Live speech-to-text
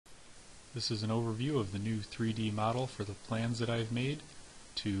This is an overview of the new 3D model for the plans that I've made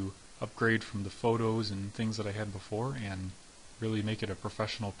to upgrade from the photos and things that I had before and really make it a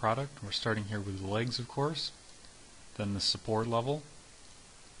professional product. We're starting here with the legs, of course, then the support level,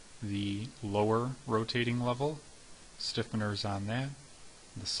 the lower rotating level, stiffeners on that,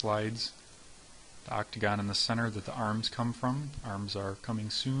 the slides, the octagon in the center that the arms come from. Arms are coming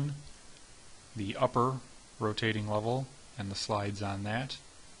soon. The upper rotating level and the slides on that.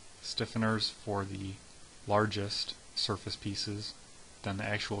 Stiffeners for the largest surface pieces, then the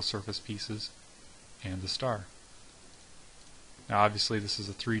actual surface pieces, and the star. Now obviously this is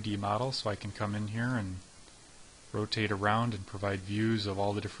a 3D model, so I can come in here and rotate around and provide views of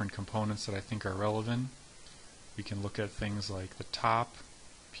all the different components that I think are relevant. We can look at things like the top,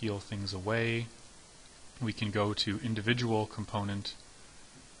 peel things away. We can go to individual component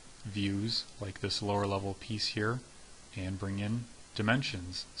views, like this lower level piece here, and bring in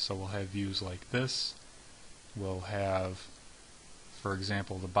dimensions. So we'll have views like this. We'll have, for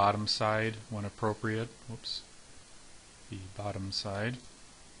example, the bottom side when appropriate. The bottom side,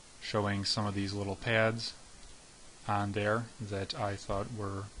 showing some of these little pads on there that I thought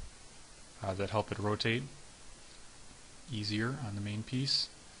were that help it rotate easier on the main piece.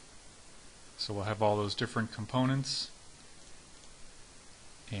 So we'll have all those different components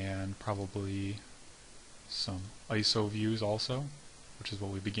and probably some ISO views also, which is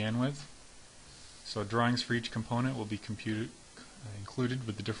what we began with. So drawings for each component will be included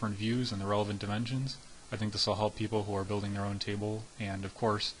with the different views and the relevant dimensions. I think this will help people who are building their own table, and of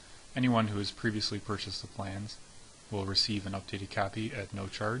course anyone who has previously purchased the plans will receive an updated copy at no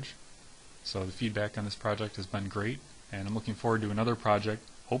charge. So the feedback on this project has been great, and I'm looking forward to another project,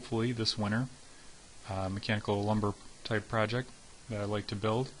 hopefully this winter, mechanical lumber type project that I'd like to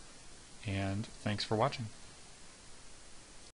build, and thanks for watching.